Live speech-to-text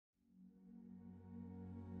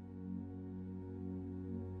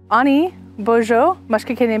Ani, Bojo,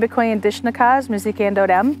 Mashkikenebikoy and Dishnakaz,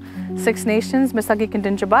 Mizikandodem, Six Nations,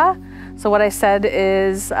 Misagikandinjaba. So what I said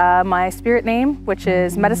is my spirit name, which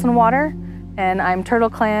is Medicine Water, and I'm Turtle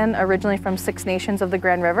Clan, originally from Six Nations of the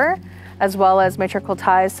Grand River, as well as matriarchal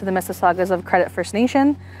ties to the Mississaugas of Credit First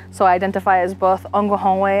Nation. So I identify as both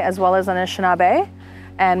Ongwahonwe as well as Anishinaabe.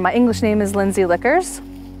 And my English name is Lindsey Lickers.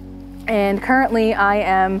 And currently I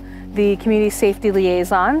am the Community Safety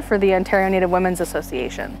Liaison for the Ontario Native Women's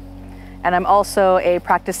Association. And I'm also a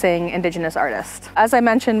practicing Indigenous artist. As I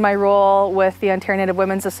mentioned, my role with the Ontario Native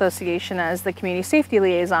Women's Association as the Community Safety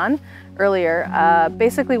Liaison earlier,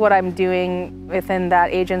 basically what I'm doing within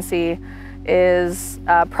that agency is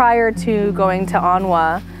prior to going to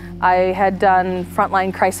ONWA, I had done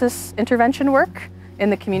frontline crisis intervention work in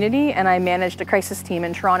the community, and I managed a crisis team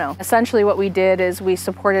in Toronto. Essentially what we did is we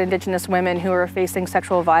supported Indigenous women who were facing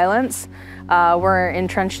sexual violence, were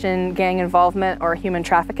entrenched in gang involvement or human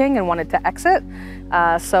trafficking and wanted to exit.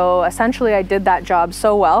 So essentially I did that job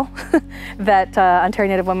so well that Ontario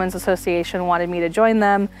Native Women's Association wanted me to join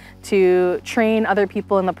them to train other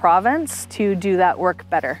people in the province to do that work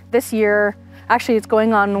better. This year, actually it's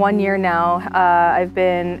going on 1 year now, I've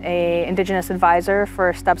been an Indigenous advisor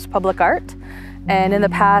for Steps Public Art. And in the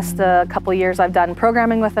past couple of years, I've done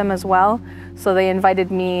programming with them as well. So they invited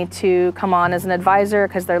me to come on as an advisor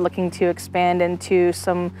because they're looking to expand into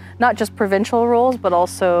some, not just provincial roles, but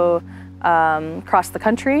also across the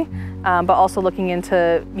country, but also looking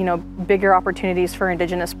into, bigger opportunities for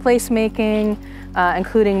Indigenous placemaking,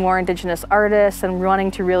 including more Indigenous artists and wanting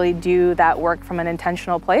to really do that work from an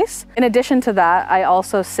intentional place. In addition to that, I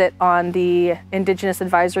also sit on the Indigenous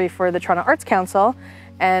Advisory for the Toronto Arts Council.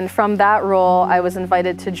 And from that role, I was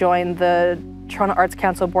invited to join the Toronto Arts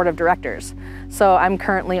Council Board of Directors. So I'm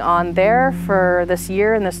currently on there for this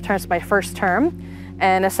year, and this term's my first term.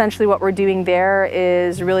 And essentially what we're doing there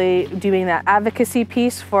is really doing that advocacy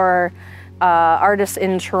piece for artists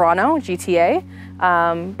in Toronto, GTA,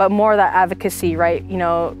 but more that advocacy, right?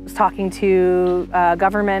 Talking to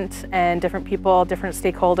government and different people, different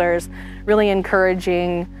stakeholders, really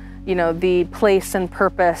encouraging the place and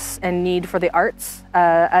purpose and need for the arts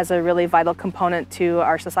as a really vital component to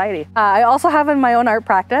our society. I also have my own art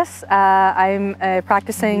practice. I'm a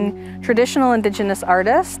practicing traditional Indigenous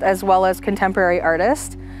artist as well as contemporary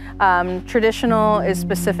artist. Traditional is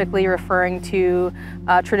specifically referring to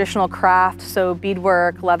traditional craft, so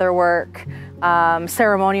beadwork, leatherwork,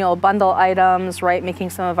 ceremonial bundle items, right,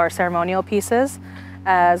 making some of our ceremonial pieces,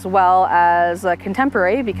 as well as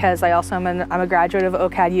contemporary, because I also I'm a graduate of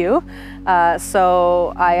OCADU.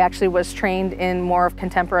 So I actually was trained in more of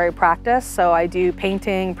contemporary practice. So I do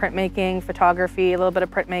painting, printmaking, photography, a little bit of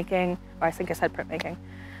printmaking. Oh, I think I said printmaking.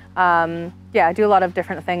 Yeah, I do a lot of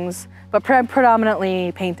different things, but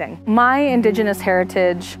predominantly painting. My Indigenous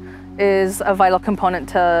heritage is a vital component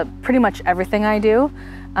to pretty much everything I do.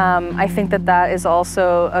 I think that is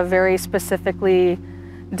also a very specifically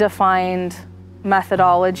defined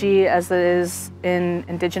methodology as it is in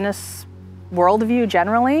Indigenous worldview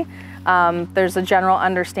generally. There's a general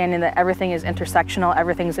understanding that everything is intersectional,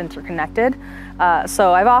 everything's interconnected.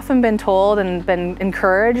 So I've often been told and been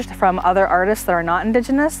encouraged from other artists that are not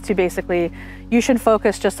Indigenous to basically, you should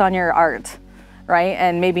focus just on your art, right?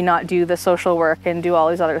 And maybe not do the social work and do all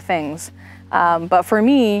these other things. But for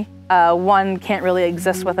me, one can't really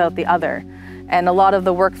exist without the other. And a lot of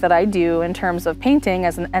the work that I do in terms of painting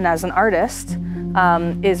as an artist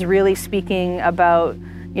is really speaking about,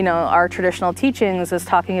 our traditional teachings, is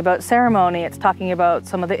talking about ceremony, it's talking about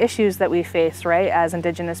some of the issues that we face, right, as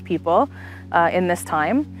Indigenous people in this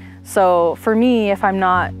time. So for me, if I'm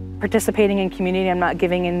not participating in community, I'm not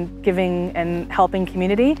giving and helping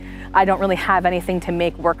community, I don't really have anything to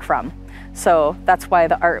make work from. So that's why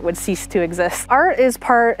the art would cease to exist. Art is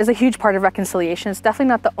a huge part of reconciliation. It's definitely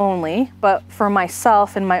not the only, but for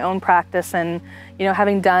myself in my own practice and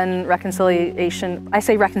having done reconciliation, I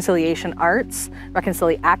say reconciliation arts,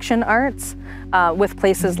 reconciliation arts, with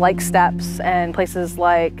places like Steps and places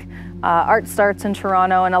like Art Starts in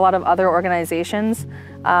Toronto and a lot of other organizations.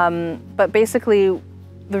 But basically,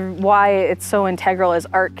 why it's so integral is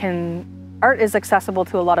art is accessible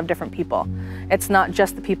to a lot of different people. It's not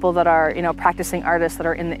just the people that are, practicing artists that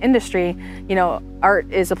are in the industry.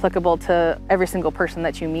 Art is applicable to every single person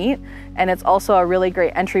that you meet. And it's also a really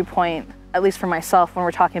great entry point, at least for myself, when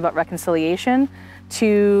we're talking about reconciliation,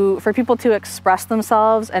 for people to express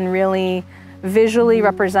themselves and really visually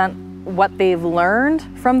represent what they've learned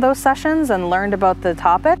from those sessions and learned about the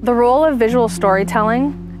topic. The role of visual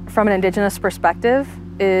storytelling from an Indigenous perspective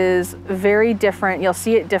is very different. You'll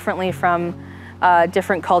see it differently from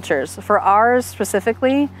different cultures. For ours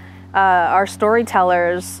specifically, Our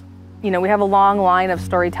storytellers, we have a long line of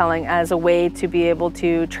storytelling as a way to be able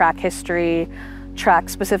to track history, track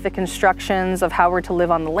specific instructions of how we're to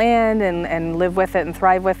live on the land and live with it and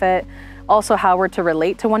thrive with it. Also how we're to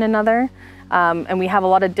relate to one another. And we have a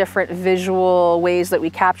lot of different visual ways that we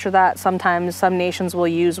capture that. Sometimes some nations will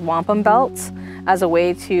use wampum belts as a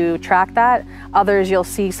way to track that. Others you'll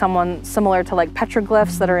see someone similar to like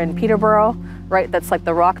petroglyphs that are in Peterborough, right? That's like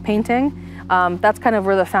the rock painting. That's kind of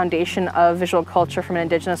where the foundation of visual culture from an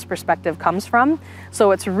Indigenous perspective comes from.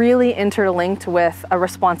 So it's really interlinked with a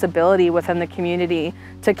responsibility within the community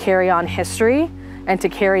to carry on history and to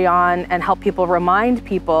carry on and help people, remind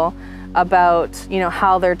people about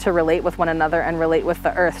how they're to relate with one another and relate with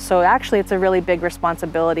the earth. So actually it's a really big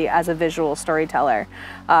responsibility as a visual storyteller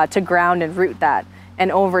to ground and root that.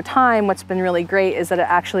 And over time, what's been really great is that it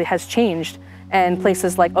actually has changed, and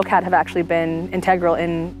places like OCAD have actually been integral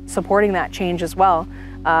in supporting that change as well,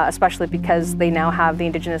 especially because they now have the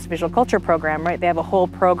Indigenous Visual Culture Program, right? They have a whole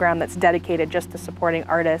program that's dedicated just to supporting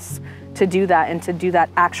artists to do that and to do that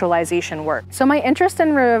actualization work. So my interest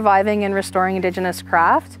in reviving and restoring Indigenous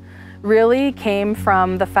craft really came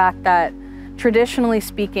from the fact that, traditionally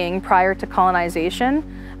speaking, prior to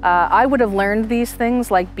colonization, I would have learned these things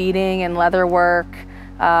like beading and leather work,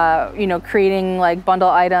 creating like bundle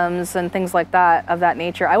items and things like that of that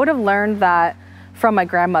nature. I would have learned that from my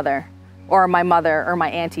grandmother or my mother or my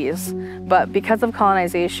aunties. But because of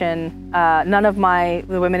colonization, none of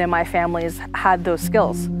the women in my families had those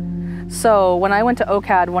skills. So when I went to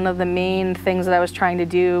OCAD, one of the main things that I was trying to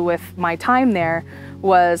do with my time there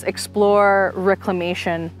was explore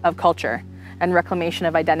reclamation of culture and reclamation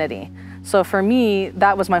of identity. So for me,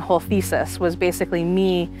 that was my whole thesis, was basically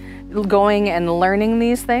me going and learning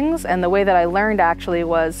these things. And the way that I learned actually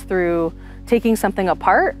was through taking something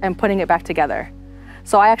apart and putting it back together.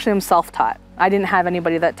 So I actually am self-taught. I didn't have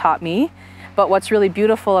anybody that taught me. But what's really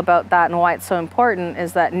beautiful about that and why it's so important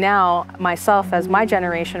is that now myself, as my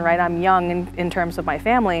generation, right, I'm young in terms of my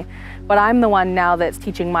family, but I'm the one now that's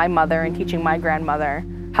teaching my mother and teaching my grandmother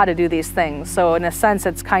how to do these things. So in a sense,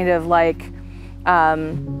 it's kind of like,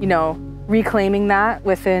 reclaiming that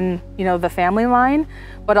within, the family line,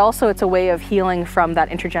 but also it's a way of healing from that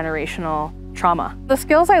intergenerational trauma. The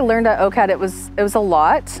skills I learned at OCAD, it was a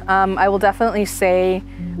lot. I will definitely say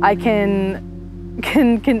I can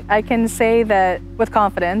say that with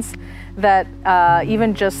confidence that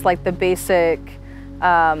even just like the basic,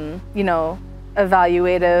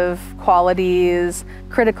 evaluative qualities,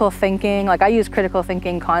 critical thinking, like I use critical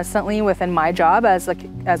thinking constantly within my job as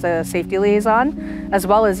a safety liaison, as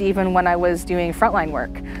well as even when I was doing frontline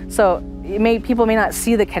work. So people may not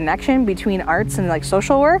see the connection between arts and like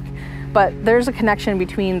social work, but there's a connection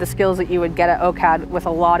between the skills that you would get at OCAD with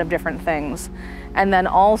a lot of different things. And then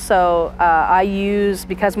also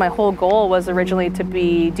because my whole goal was originally to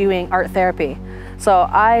be doing art therapy. So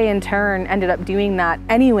I in turn ended up doing that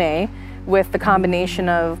anyway with the combination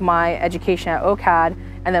of my education at OCAD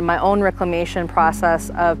and then my own reclamation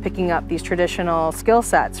process of picking up these traditional skill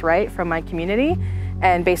sets, right, from my community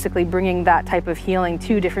and basically bringing that type of healing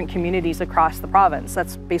to different communities across the province.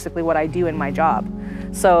 That's basically what I do in my job.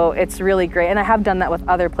 So it's really great. And I have done that with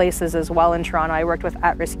other places as well in Toronto. I worked with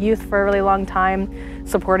at-risk youth for a really long time,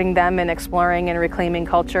 supporting them in exploring and reclaiming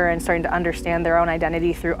culture and starting to understand their own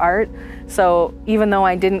identity through art. So even though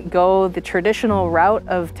I didn't go the traditional route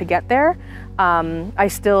to get there, I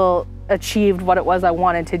still achieved what it was I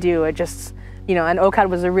wanted to do. It just, and OCAD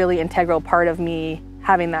was a really integral part of me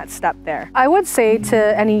having that step there. I would say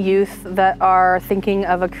to any youth that are thinking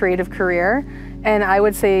of a creative career, and I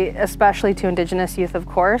would say especially to Indigenous youth, of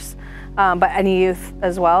course, but any youth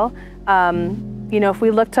as well, if we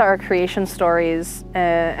look to our creation stories,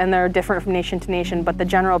 and they're different from nation to nation, but the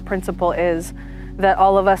general principle is that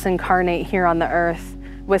all of us incarnate here on the earth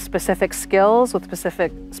with specific skills, with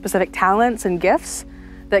specific talents and gifts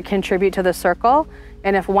that contribute to the circle.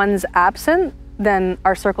 And if one's absent, then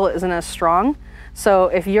our circle isn't as strong. So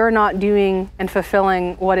if you're not doing and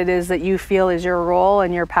fulfilling what it is that you feel is your role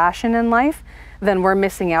and your passion in life, then we're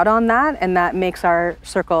missing out on that, and that makes our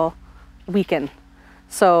circle weaken.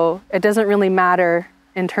 So it doesn't really matter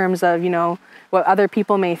in terms of, what other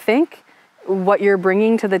people may think. What you're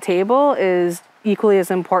bringing to the table is equally as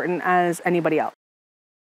important as anybody else.